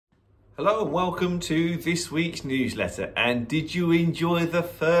Hello and welcome to this week's newsletter. And did you enjoy the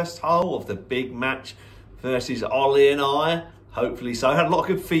first hole of the big match versus Ollie and I? Hopefully so. I had a lot of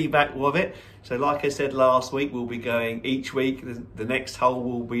good feedback with it. So like I said last week, we'll be going each week. The next hole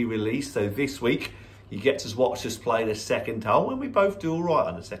will be released. So this week, you get to watch us play the second hole. And we both do all right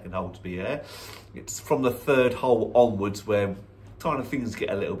on the second hole, to be fair. It's from the third hole onwards where kind of things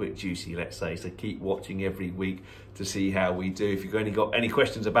get a little bit juicy, let's say. So keep watching every week to see how we do. If you've only got any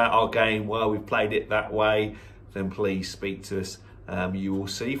questions about our game while we've played it that way, then please speak to us. You will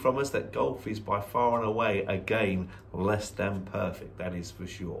see from us that golf is by far and away a game less than perfect, that is for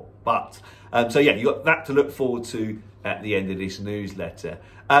sure. But, so yeah, you've got that to look forward to at the end of this newsletter.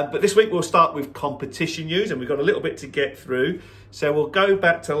 But this week we'll start with competition news, and we've got a little bit to get through. So we'll go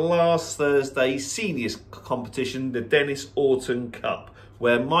back to last Thursday's seniors competition, the Dennis Orton Cup,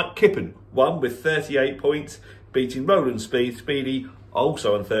 where Mike Kippen won with 38 points, beating Roland Speedy,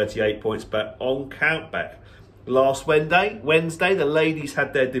 also on 38 points, but on countback. Last Wednesday, the ladies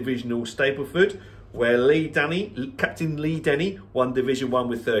had their divisional Stapleford, where Captain Lee Denny won Division 1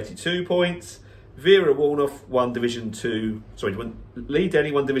 with 32 points. Vera Warnoff won Division 2, Lee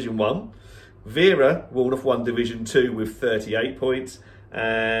Denny won Division 1. Vera Warnoff won Division 2 with 38 points.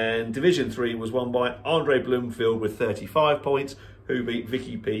 And Division 3 was won by Andre Bloomfield with 35 points, who beat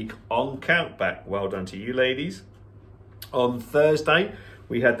Vicky Peake on countback. Well done to you, ladies. On Thursday,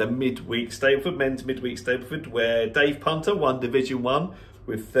 we had the midweek Stapleford, men's midweek Stapleford, where Dave Punter won Division 1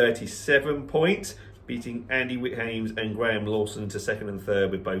 with 37 points, beating Andy Whithames and Graham Lawson to second and third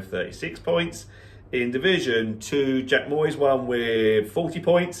with both 36 points. In Division 2, Jack Moyes won with 40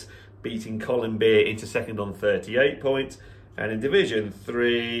 points, beating Colin Beer into second on 38 points. And in Division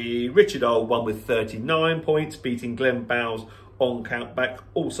 3, Richard Old won with 39 points, beating Glenn Bowles on countback,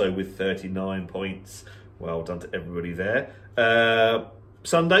 also with 39 points. Well done to everybody there.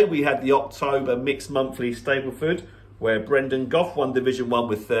 Sunday, we had the October Mixed Monthly Stapleford, where Brendan Goff won Division 1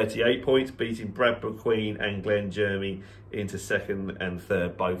 with 38 points, beating Brad McQueen and Glenn Jeremy into second and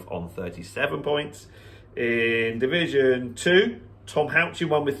third, both on 37 points. In Division 2, Tom Houchin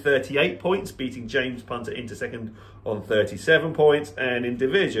won with 38 points, beating James Punter into second on 37 points. And in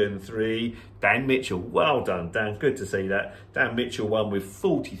Division 3, Dan Mitchell, well done, Dan, good to see that. Dan Mitchell won with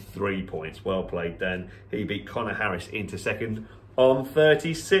 43 points. Well played, Dan. He beat Connor Harris into second on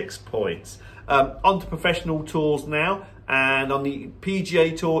 36 points. On to professional tours now, and on the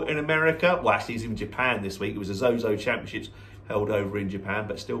PGA Tour in America, well actually it's in Japan this week. It was the Zozo Championships held over in Japan,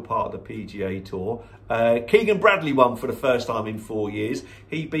 but still part of the PGA Tour. Keegan Bradley won for the first time in 4 years.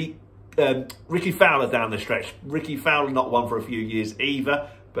 He beat Ricky Fowler down the stretch. Ricky Fowler not won for a few years either,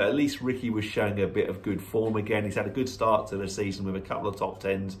 but at least Ricky was showing a bit of good form again. He's had a good start to the season with a couple of top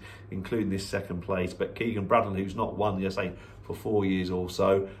tens, including this second place. But Keegan Bradley, who's not won, for 4 years or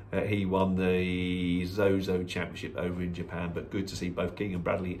so, he won the Zozo Championship over in Japan. But good to see both Keegan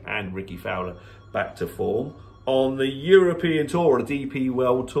Bradley and Ricky Fowler back to form. On the European Tour, or the DP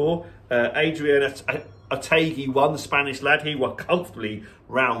World Tour, Adrian Otaegui won, the Spanish lad. He won comfortably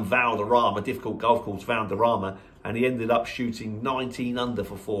round Valderrama, difficult golf course Valderrama, and he ended up shooting 19 under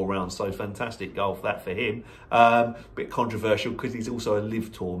for 4 rounds. So fantastic golf that for him. Bit controversial because he's also a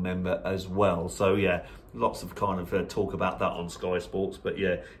Live Tour member as well. So yeah, lots of kind of talk about that on Sky Sports. But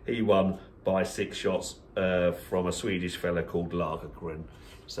yeah, he won by 6 shots from a Swedish fella called Lagergren.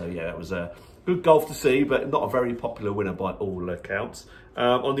 So yeah, that was a good golf to see, but not a very popular winner by all accounts.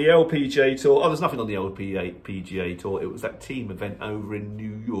 On the LPGA Tour, there's nothing on the LPGA Tour. It was that team event over in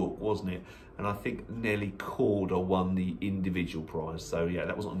New York, wasn't it? And I think Nelly Corder won the individual prize. So yeah,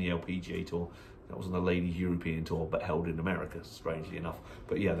 that wasn't on the LPGA Tour. That was on the Ladies European Tour, but held in America, strangely enough.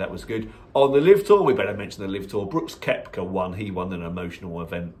 But yeah, that was good. On the Live Tour, we better mention the Live Tour. Brooks Koepka won. He won an emotional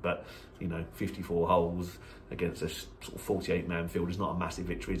event, but, you know, 54 holes against a sort of 48-man field is not a massive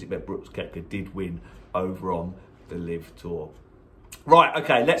victory, is it? But Brooks Koepka did win over on the Live Tour. Right,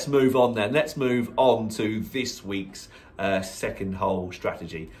 okay, let's move on then. Let's move on to this week's second hole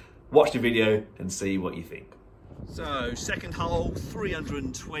strategy. Watch the video and see what you think. So, second hole,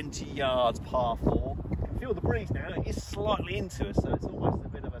 320 yards, par 4. Feel the breeze now, it is slightly into us, so it's almost a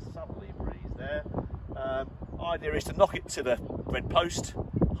bit of a southerly breeze there. Idea is to knock it to the red post,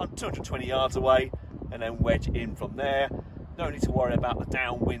 220 yards away, and then wedge in from there. No need to worry about the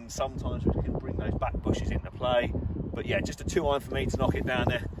downwind sometimes, which can bring those back bushes into play. But yeah, just a 2-iron for me to knock it down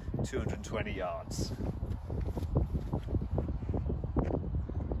there, 220 yards.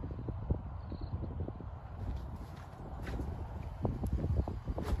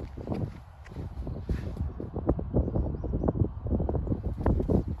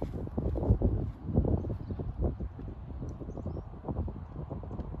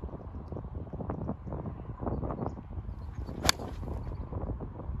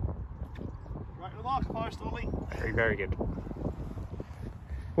 first, Ollie. Very, very good.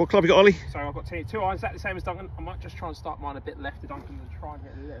 What club you got, Ollie? So I've got two irons, exactly the same as Duncan. I might just try and start mine a bit left of Duncan and try and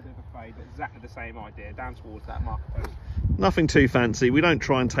get a little bit of a fade, but exactly the same idea, down towards that marker post. Nothing too fancy. We don't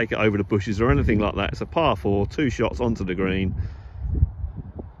try and take it over the bushes or anything like that. It's a par 4, 2 shots onto the green.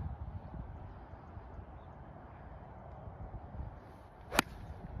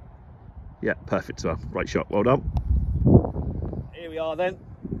 Yeah, perfect as well. Great shot, well done. Here we are then.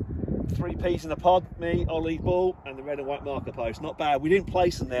 3 P's in the pod, me, Ollie's ball, and the red and white marker post. Not bad. We didn't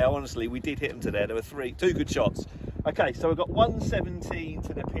place them there, honestly. We did hit them to there. There were 2 good shots. Okay, so we've got 117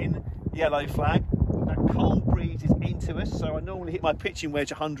 to the pin, yellow flag. That cold breeze is into us, so I normally hit my pitching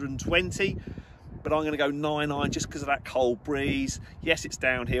wedge 120, but I'm going to go 9-iron just because of that cold breeze. Yes, it's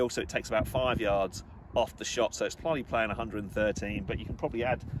downhill, so it takes about 5 yards off the shot, so it's probably playing 113, but you can probably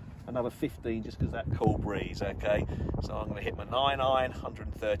add another 15 just because of that cool breeze. Okay, so I'm going to hit my 9-iron,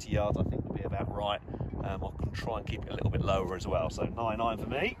 130 yards. I think will be about right. I can try and keep it a little bit lower as well, so 9-iron for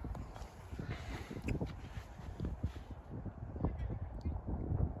me.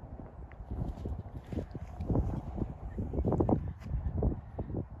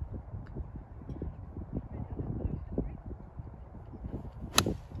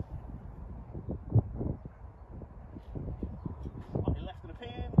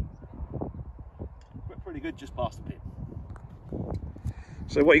 Good, just past the pin.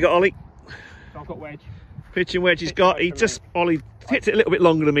 So what you got, Ollie? I've got wedge. Pitching wedge he's got. Ollie hits it a little bit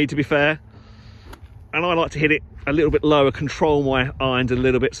longer than me, to be fair. And I like to hit it a little bit lower, control my irons a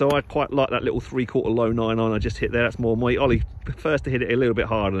little bit. So I quite like that little 3/4 low 9-iron I just hit there. That's more my Ollie prefers to hit it a little bit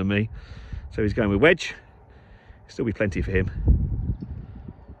harder than me. So he's going with wedge. Still be plenty for him.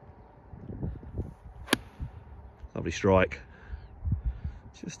 Lovely strike.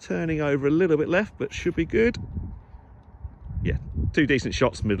 Just turning over a little bit left, but should be good. Yeah, 2 decent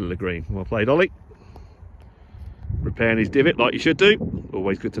shots, middle of the green. Well played, Ollie. Repairing his divot like you should do.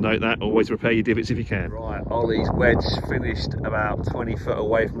 Always good to note that. Always repair your divots if you can. Right, Ollie's wedge finished about 20 foot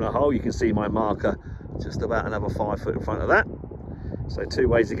away from the hole. You can see my marker just about another 5 foot in front of that. So 2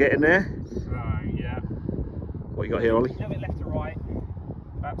 ways to get in there. So, yeah. What you got here, Ollie? A little bit left to right,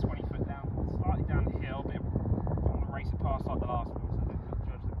 about 20 foot down, slightly down the hill, but I don't want to race it past like the last one.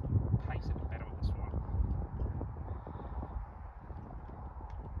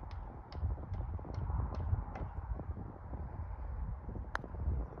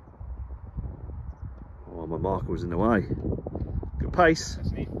 Oh, my marker was in the way. Good pace.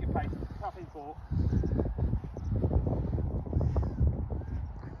 That's neat, good pace. Nothing for.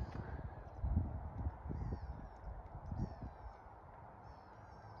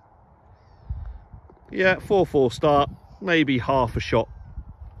 Yeah, 4-4 start. Maybe half a shot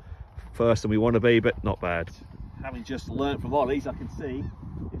first than we want to be, but not bad. Having just learnt from Ollie's, I can see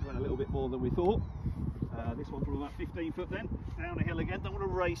it went a little bit more than we thought. This one from about 15 foot then. Down the hill again, don't want to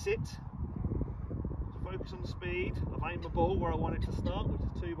race it. Focus on the speed. I've aimed the ball where I want it to start, which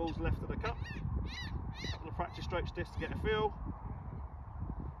is 2 balls left of the cup. A couple of practice strokes just to get a feel.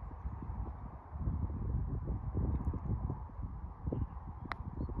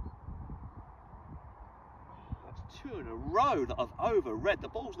 That's 2 in a row that I've overread. The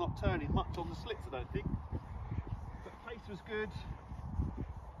ball's not turning much on the slicks, I don't think. But pace was good.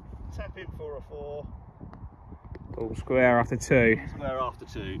 Tap in for a 4. Ball square after 2. Square after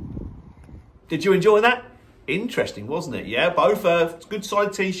 2. Did you enjoy that? Interesting, wasn't it? Yeah, both good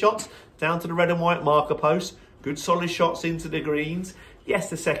solid tee shots down to the red and white marker post. Good solid shots into the greens. Yes,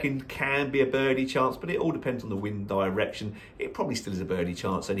 the second can be a birdie chance, but it all depends on the wind direction. It probably still is a birdie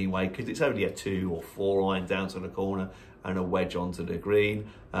chance anyway, because it's only a 2 or 4 iron down to the corner and a wedge onto the green.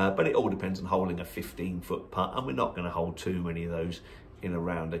 But it all depends on holding a 15-foot putt, and we're not going to hold too many of those in a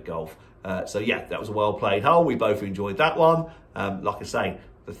round of golf. So yeah, that was a well played hole. We both enjoyed that one. Like I say,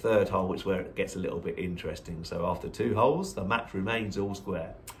 the 3rd hole is where it gets a little bit interesting. So after 2 holes, the match remains all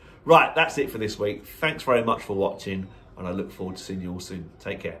square. Right, that's it for this week. Thanks very much for watching, and I look forward to seeing you all soon.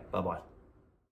 Take care. Bye-bye.